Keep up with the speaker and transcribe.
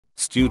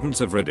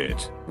students of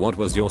Reddit, what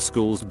was your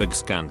school's big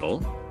scandal?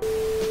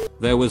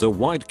 There was a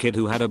white kid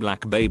who had a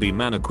black baby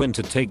mannequin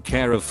to take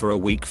care of for a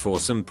week for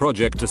some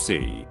project to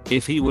see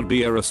if he would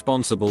be a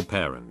responsible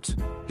parent.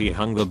 He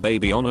hung the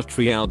baby on a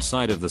tree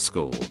outside of the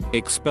school,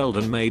 expelled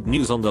and made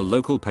news on the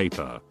local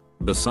paper.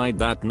 Beside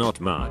that,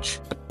 not much.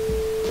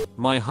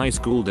 My high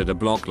school did a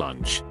block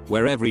lunch,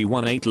 where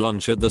everyone ate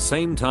lunch at the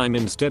same time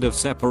instead of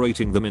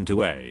separating them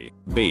into A,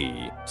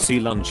 B, C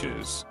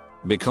lunches.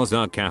 Because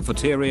our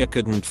cafeteria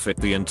couldn't fit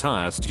the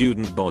entire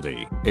student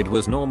body, it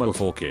was normal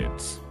for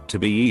kids to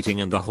be eating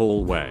in the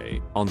hallway,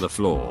 on the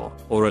floor,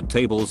 or at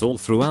tables all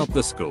throughout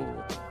the school.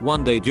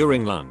 One day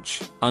during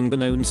lunch,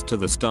 unbeknownst to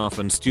the staff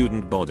and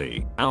student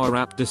body, our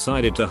app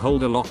decided to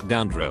hold a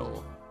lockdown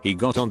drill. He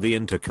got on the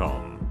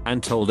intercom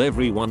and told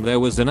everyone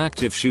there was an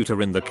active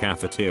shooter in the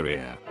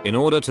cafeteria in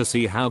order to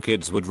see how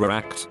kids would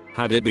react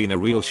had it been a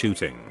real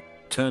shooting.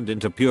 Turned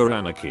into pure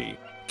anarchy.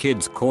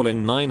 Kids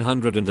calling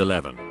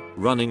 911,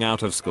 running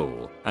out of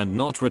school, and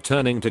not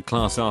returning to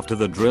class after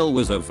the drill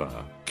was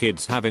over.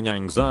 Kids having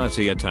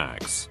anxiety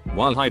attacks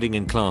while hiding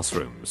in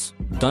classrooms.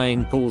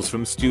 Dying pulls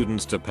from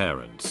students to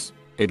parents.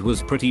 It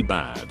was pretty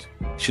bad.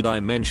 Should I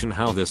mention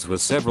how this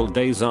was several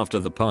days after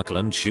the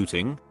Parkland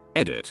shooting?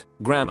 Edit.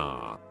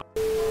 Grammar.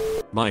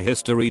 My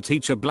history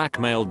teacher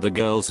blackmailed the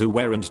girls who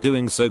weren't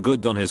doing so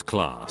good on his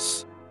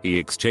class. He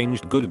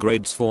exchanged good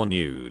grades for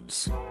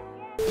nudes.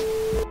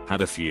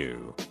 Had a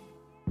few.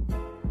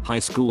 High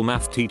school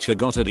math teacher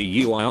got a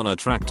DUI on a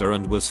tractor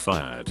and was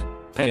fired.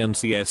 AM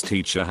EST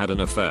teacher had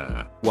an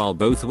affair while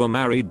both were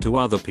married to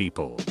other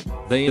people.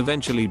 They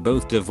eventually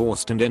both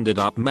divorced and ended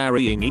up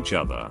marrying each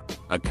other.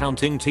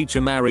 Accounting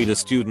teacher married a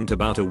student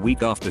about a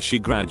week after she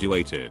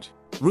graduated.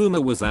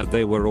 Rumor was that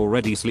they were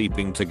already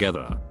sleeping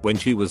together when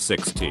she was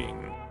 16,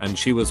 and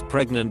she was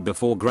pregnant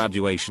before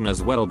graduation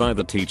as well by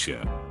the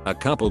teacher. A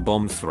couple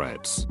bomb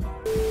threats.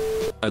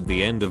 At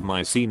the end of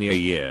my senior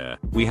year,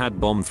 we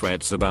had bomb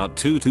threats about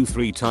 2 to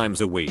 3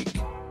 times a week.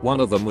 One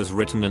of them was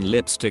written in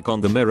lipstick on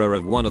the mirror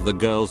of one of the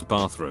girls'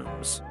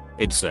 bathrooms.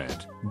 It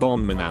said,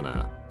 "Bomb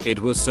Manana." It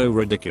was so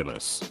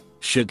ridiculous.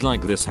 Shit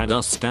like this had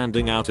us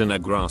standing out in a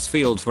grass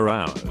field for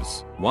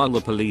hours while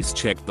the police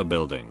checked the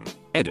building.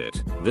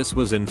 Edit. This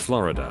was in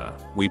Florida.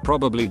 We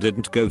probably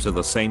didn't go to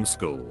the same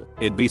school.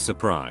 I'd be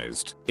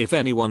surprised if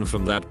anyone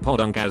from that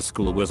podunk-ass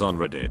school was on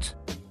Reddit.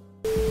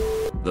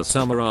 The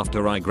summer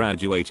after I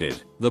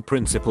graduated, the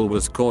principal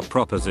was caught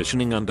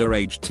propositioning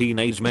underage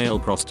teenage male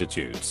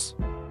prostitutes.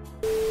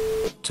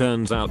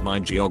 Turns out my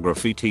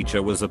geography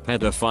teacher was a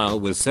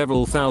pedophile with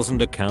several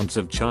thousand accounts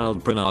of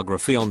child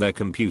pornography on their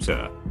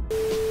computer.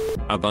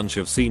 A bunch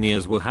of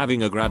seniors were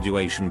having a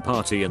graduation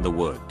party in the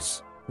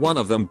woods. One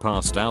of them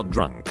passed out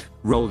drunk,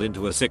 rolled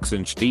into a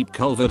 6-inch deep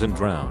culvert and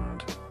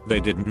drowned. They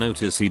didn't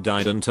notice he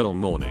died until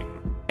morning.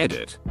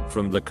 Edit.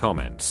 From the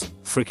comments.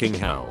 Freaking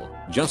hell.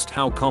 Just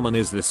how common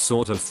is this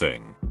sort of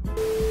thing?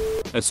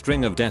 A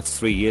string of deaths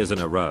 3 years in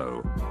a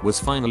row was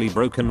finally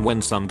broken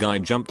when some guy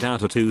jumped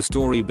out a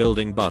 2-story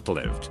building but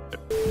lived.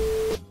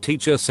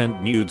 Teacher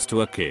sent nudes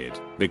to a kid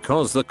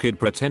because the kid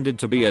pretended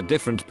to be a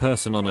different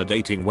person on a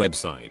dating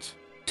website.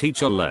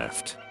 Teacher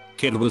left.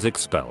 Kid was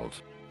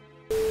expelled.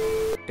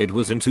 It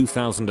was in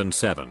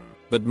 2007,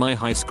 but my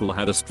high school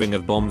had a string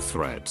of bomb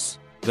threats.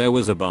 There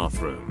was a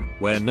bathroom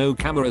where no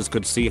cameras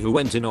could see who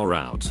went in or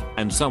out,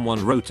 and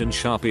someone wrote in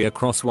Sharpie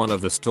across one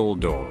of the stall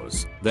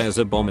doors, "There's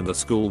a bomb in the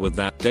school with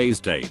that day's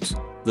date."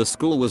 The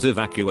school was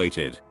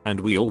evacuated, and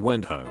we all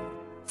went home.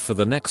 For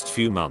the next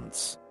few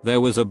months,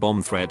 there was a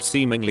bomb threat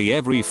seemingly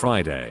every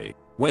Friday.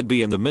 We'd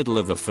be in the middle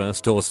of the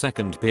first or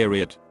second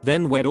period,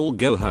 then we'd all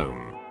go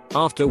home.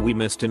 After we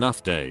missed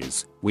enough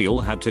days, we all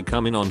had to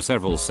come in on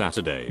several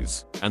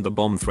Saturdays, and the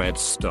bomb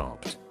threats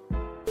stopped.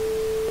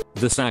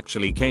 This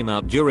actually came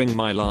out during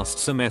my last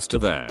semester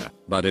there,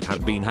 but it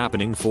had been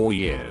happening for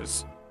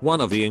years.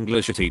 One of the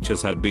English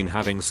teachers had been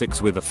having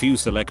sex with a few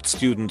select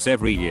students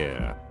every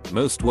year.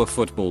 Most were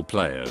football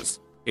players.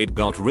 It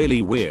got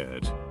really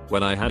weird.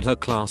 When I had her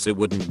class, it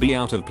wouldn't be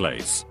out of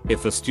place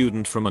if a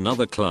student from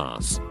another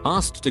class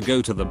asked to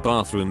go to the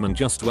bathroom and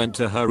just went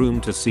to her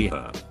room to see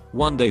her.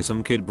 One day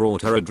some kid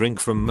brought her a drink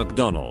from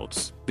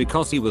McDonald's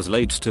because he was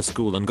late to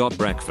school and got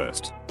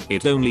breakfast.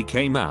 It only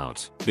came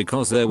out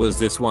because there was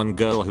this one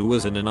girl who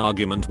was in an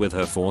argument with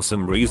her for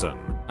some reason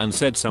and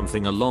said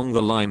something along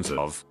the lines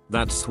of,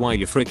 "That's why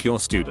you frick your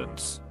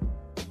students."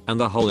 And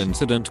the whole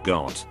incident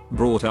got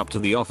brought up to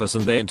the office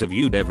and they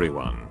interviewed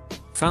everyone.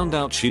 Found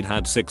out she'd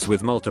had sex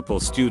with multiple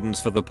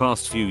students for the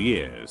past few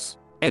years.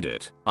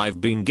 Edit.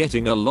 I've been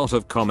getting a lot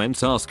of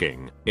comments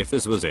asking if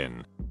this was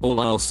in.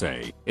 All I'll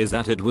say is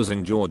that it was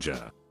in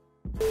Georgia.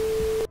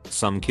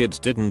 Some kids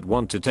didn't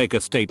want to take a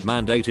state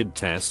mandated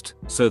test,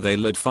 so they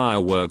lit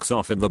fireworks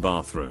off in the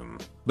bathroom.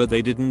 But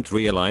they didn't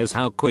realize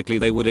how quickly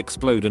they would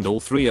explode and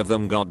all 3 of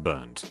them got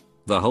burnt.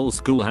 The whole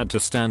school had to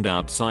stand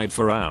outside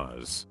for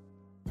hours.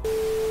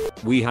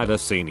 We had a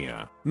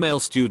senior, male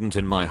student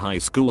in my high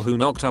school who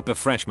knocked up a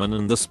freshman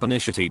and the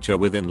Spanish teacher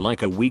within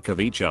like a week of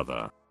each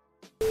other.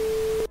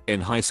 In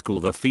high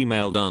school, the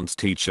female dance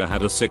teacher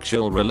had a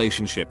sexual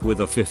relationship with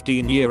a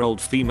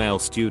 15-year-old female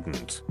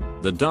student.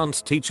 The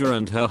dance teacher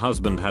and her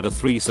husband had a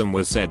threesome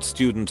with said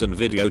student and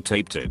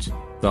videotaped it.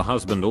 The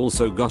husband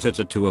also got a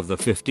tattoo of the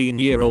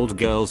 15-year-old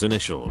girl's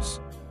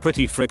initials.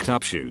 Pretty fricked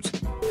up shoot.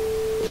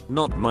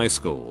 Not my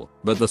school,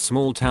 but the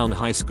small town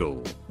high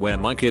school, where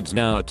my kids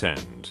now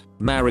attend.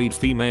 Married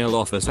female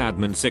office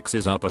admin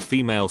sexes up a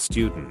female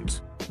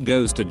student.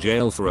 Goes to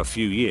jail for a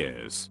few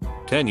years.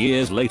 10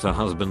 years later,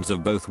 husbands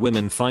of both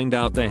women find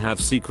out they have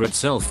secret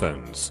cell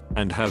phones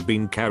and have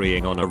been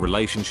carrying on a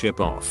relationship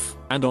off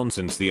and on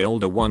since the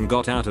older one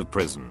got out of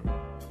prison.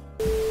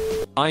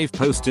 I've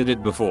posted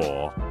it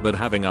before, but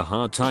having a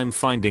hard time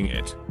finding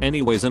it.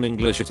 Anyways, an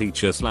English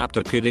teacher slapped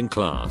a kid in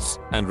class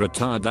and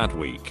retired that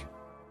week.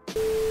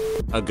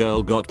 A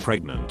girl got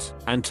pregnant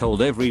and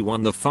told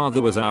everyone the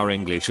father was our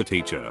English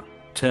teacher.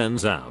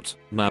 Turns out,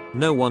 now,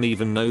 no one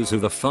even knows who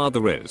the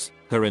father is,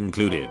 her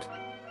included.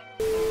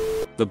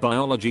 The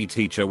biology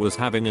teacher was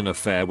having an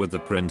affair with the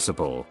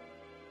principal.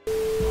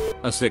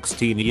 A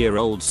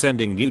 16-year-old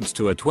sending nudes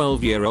to a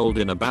 12-year-old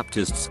in a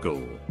Baptist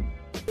school.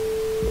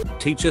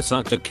 Teacher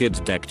sucked a kid's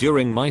dick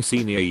during my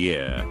senior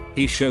year.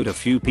 He showed a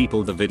few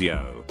people the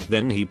video,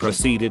 then he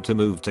proceeded to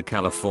move to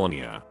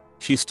California.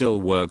 She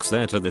still works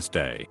there to this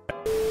day.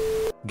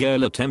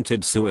 Girl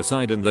attempted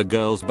suicide in the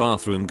girls'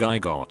 bathroom. Guy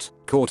got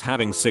caught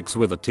having sex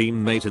with a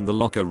teammate in the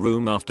locker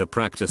room after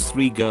practice.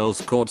 3 girls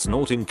caught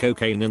snorting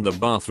cocaine in the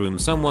bathroom.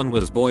 Someone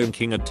was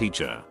boinking a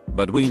teacher,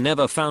 but we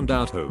never found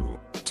out who.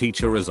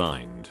 Teacher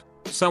resigned.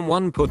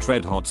 Someone put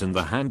red hots in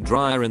the hand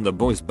dryer in the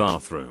boys'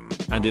 bathroom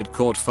and it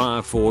caught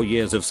fire. 4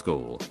 years of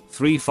school,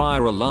 3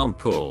 fire alarm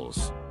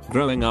pulls.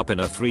 Growing up in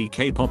a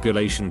 3K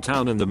population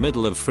town in the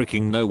middle of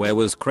freaking nowhere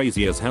was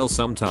crazy as hell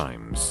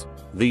sometimes.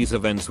 These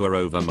events were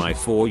over my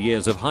 4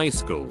 years of high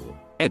school.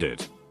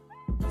 Edit.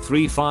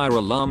 3 fire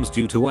alarms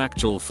due to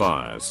actual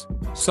fires.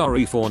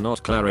 Sorry for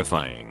not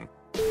clarifying.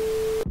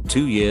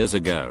 2 years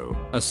ago,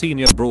 a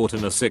senior brought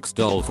in a sex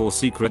doll for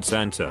Secret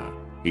Santa.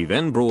 He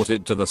then brought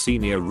it to the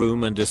senior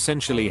room and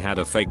essentially had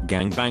a fake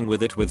gangbang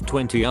with it with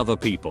 20 other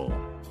people.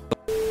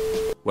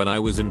 When I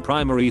was in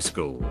primary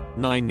school,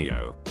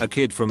 9-yo, a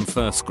kid from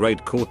 1st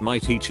grade caught my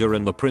teacher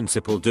and the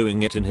principal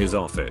doing it in his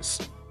office.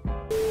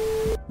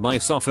 My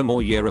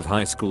sophomore year of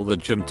high school, the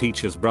gym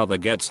teacher's brother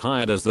gets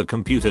hired as the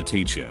computer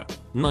teacher.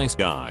 Nice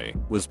guy,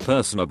 was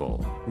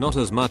personable, not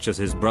as much as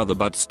his brother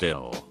but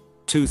still.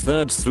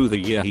 2/3 through the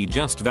year he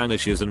just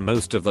vanishes and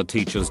most of the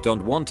teachers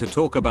don't want to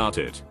talk about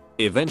it.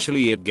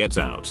 Eventually it gets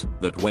out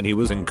that when he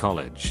was in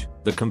college,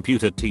 the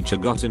computer teacher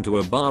got into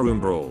a barroom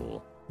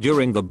brawl.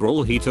 During the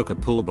brawl he took a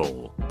pool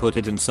ball, put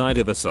it inside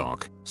of a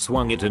sock,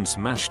 swung it and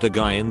smashed a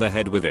guy in the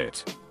head with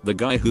it. The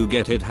guy who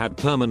get it had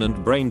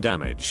permanent brain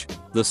damage.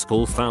 The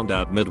school found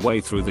out midway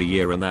through the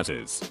year and that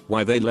is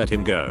why they let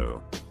him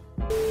go.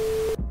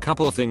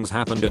 Couple things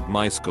happened at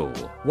my school.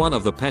 One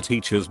of the pet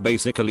teachers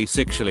basically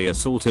sexually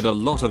assaulted a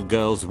lot of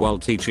girls while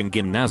teaching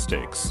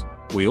gymnastics.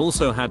 We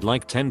also had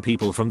like 10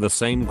 people from the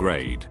same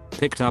grade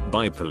picked up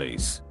by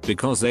police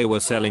because they were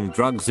selling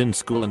drugs in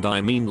school, and I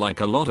mean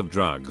like a lot of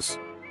drugs.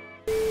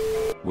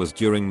 Was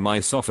during my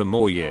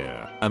sophomore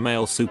year, a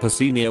male super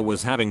senior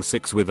was having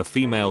sex with a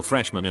female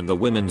freshman in the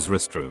women's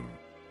restroom.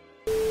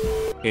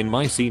 In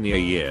my senior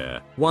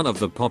year, one of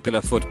the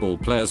popular football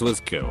players was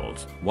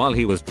killed while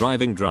he was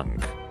driving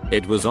drunk.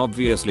 It was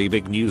obviously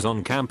big news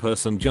on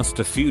campus, and just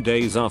a few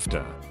days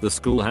after, the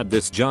school had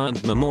this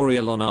giant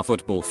memorial on our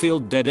football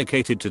field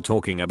dedicated to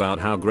talking about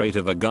how great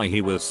of a guy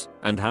he was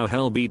and how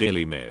he'll be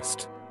dearly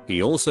missed.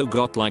 He also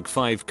got like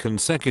 5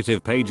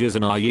 consecutive pages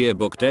in our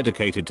yearbook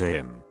dedicated to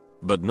him.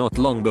 But not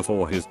long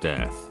before his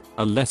death,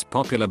 a less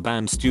popular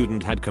band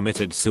student had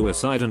committed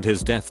suicide and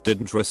his death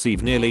didn't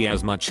receive nearly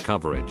as much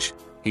coverage.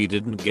 He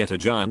didn't get a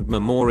giant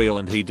memorial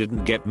and he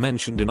didn't get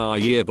mentioned in our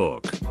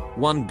yearbook.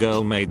 One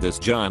girl made this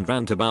giant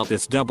rant about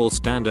this double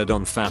standard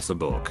on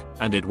Facebook,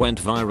 and it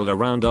went viral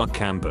around our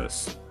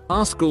campus.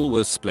 Our school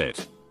was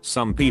split.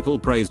 Some people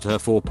praised her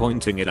for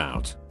pointing it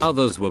out,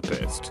 others were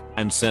pissed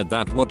and said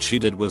that what she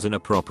did was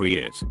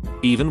inappropriate.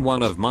 Even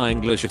one of my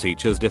English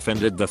teachers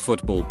defended the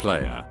football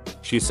player.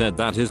 She said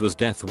that his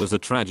death was a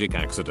tragic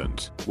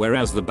accident,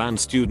 whereas the band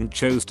student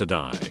chose to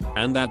die,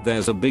 and that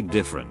there's a big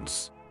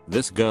difference.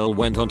 This girl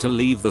went on to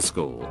leave the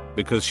school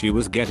because she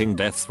was getting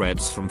death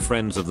threats from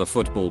friends of the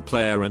football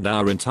player, and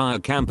our entire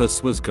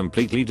campus was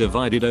completely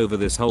divided over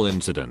this whole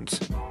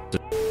incident.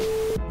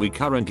 We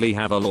currently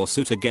have a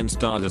lawsuit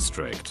against our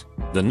district.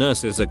 The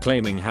nurses are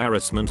claiming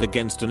harassment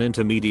against an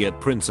intermediate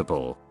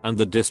principal, and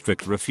the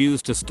district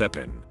refused to step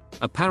in.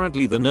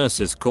 Apparently the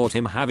nurses caught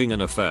him having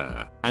an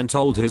affair and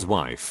told his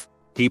wife.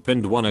 He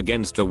pinned one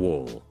against a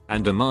wall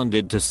and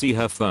demanded to see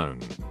her phone.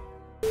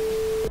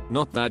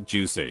 Not that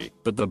juicy,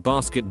 but the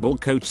basketball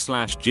coach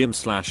slash gym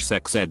slash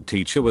sex ed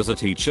teacher was a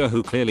teacher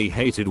who clearly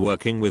hated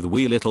working with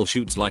wee little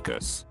shoots like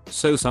us,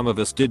 so some of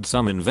us did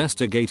some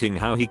investigating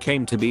how he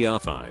came to be our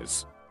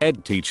thighs.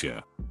 Ed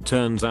teacher.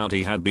 Turns out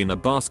he had been a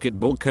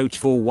basketball coach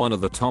for one of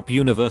the top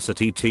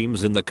university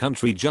teams in the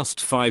country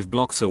just 5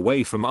 blocks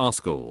away from our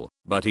school,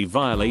 but he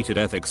violated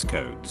ethics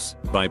codes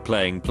by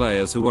playing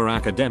players who were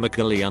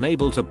academically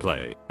unable to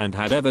play and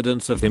had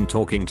evidence of him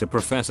talking to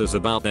professors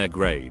about their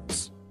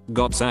grades.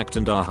 Got sacked,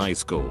 and our high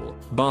school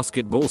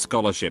basketball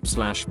scholarship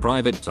 /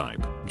 private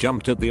type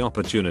jumped at the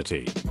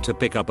opportunity to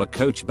pick up a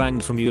coach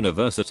banged from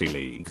university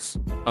leagues.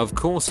 Of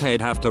course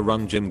he'd have to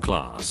run gym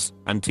class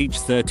and teach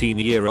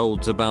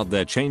 13-year-olds about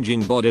their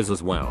changing bodies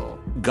as well.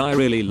 Guy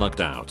really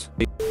lucked out.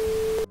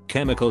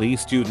 Chemical E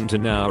student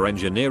in our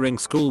engineering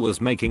school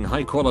was making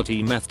high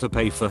quality meth to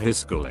pay for his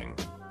schooling.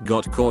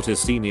 Got caught his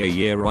senior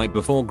year right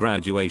before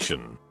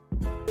graduation.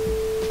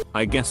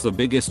 I guess the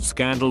biggest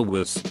scandal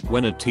was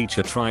when a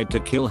teacher tried to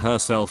kill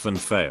herself and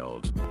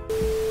failed.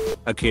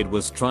 A kid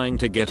was trying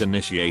to get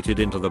initiated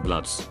into the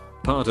Bloods.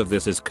 Part of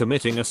this is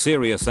committing a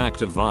serious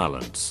act of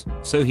violence,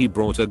 so he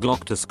brought a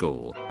Glock to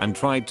school and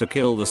tried to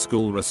kill the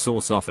school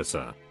resource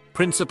officer.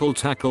 Principal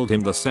tackled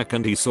him the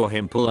second he saw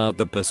him pull out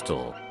the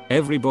pistol.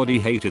 Everybody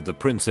hated the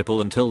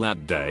principal until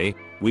that day.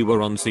 We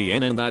were on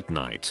CNN that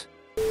night.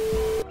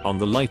 On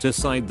the lighter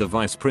side, the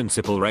vice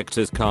principal wrecked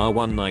his car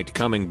one night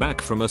coming back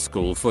from a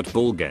school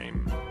football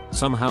game.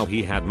 Somehow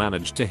he had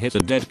managed to hit a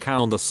dead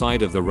cow on the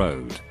side of the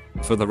road.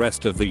 For the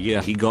rest of the year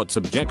he got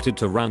subjected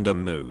to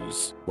random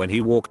moos when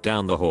he walked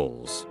down the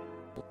halls.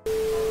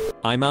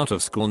 I'm out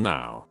of school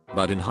now,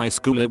 but in high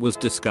school it was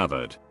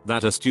discovered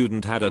that a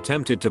student had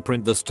attempted to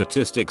print the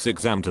statistics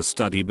exam to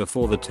study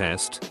before the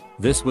test.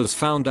 This was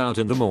found out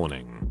in the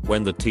morning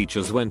when the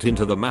teachers went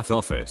into the math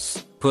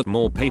office, put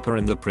more paper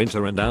in the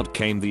printer, and out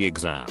came the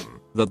exam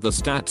that the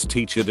stats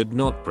teacher did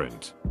not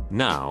print.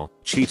 Now,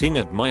 cheating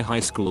at my high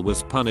school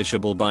was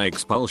punishable by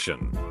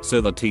expulsion,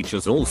 so the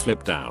teachers all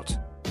flipped out.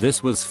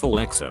 This was fall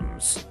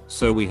exams,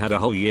 so we had a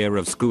whole year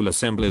of school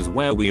assemblies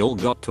where we all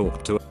got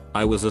talked to.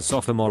 I was a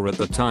sophomore at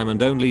the time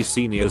and only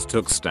seniors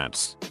took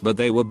stats, but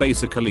they were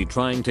basically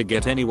trying to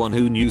get anyone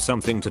who knew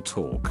something to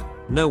talk.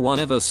 No one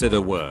ever said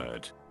a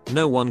word.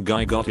 No one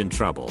guy got in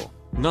trouble.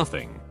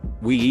 Nothing.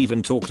 We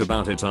even talked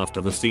about it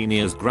after the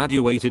seniors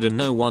graduated and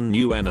no one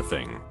knew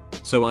anything.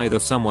 So either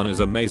someone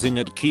is amazing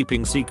at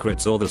keeping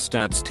secrets or the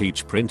stats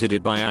teacher printed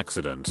it by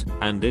accident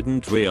and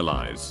didn't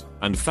realize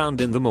and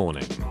found in the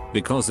morning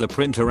because the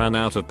printer ran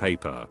out of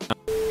paper.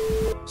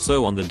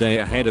 So on the day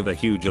ahead of a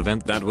huge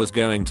event that was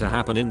going to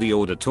happen in the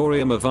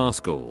auditorium of our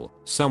school,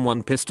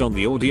 someone pissed on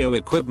the audio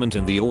equipment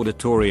in the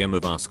auditorium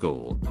of our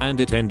school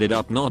and it ended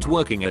up not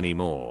working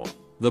anymore.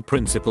 The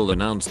principal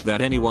announced that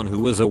anyone who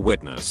was a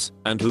witness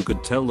and who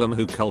could tell them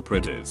who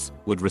culprit is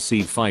would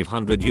receive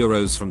 500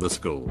 euros from the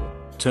school.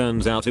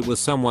 Turns out it was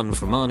someone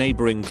from our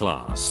neighboring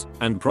class,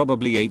 and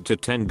probably 8 to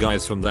 10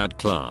 guys from that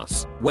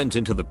class went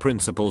into the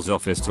principal's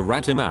office to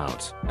rat him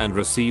out and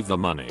receive the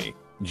money.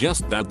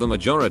 Just that the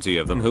majority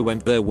of them who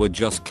went there were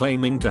just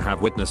claiming to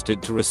have witnessed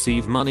it to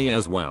receive money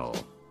as well.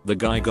 The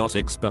guy got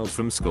expelled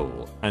from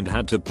school and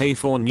had to pay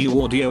for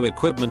new audio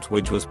equipment,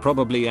 which was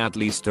probably at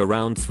least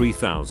around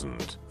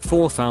 3,000,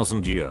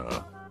 4,000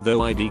 euro. Though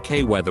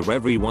IDK whether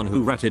everyone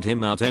who ratted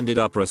him out ended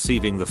up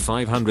receiving the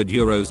 500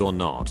 euros or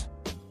not.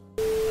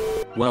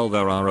 Well,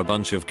 there are a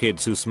bunch of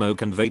kids who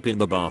smoke and vape in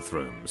the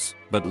bathrooms,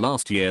 but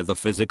last year the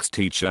physics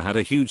teacher had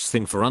a huge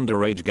thing for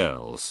underage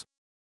girls.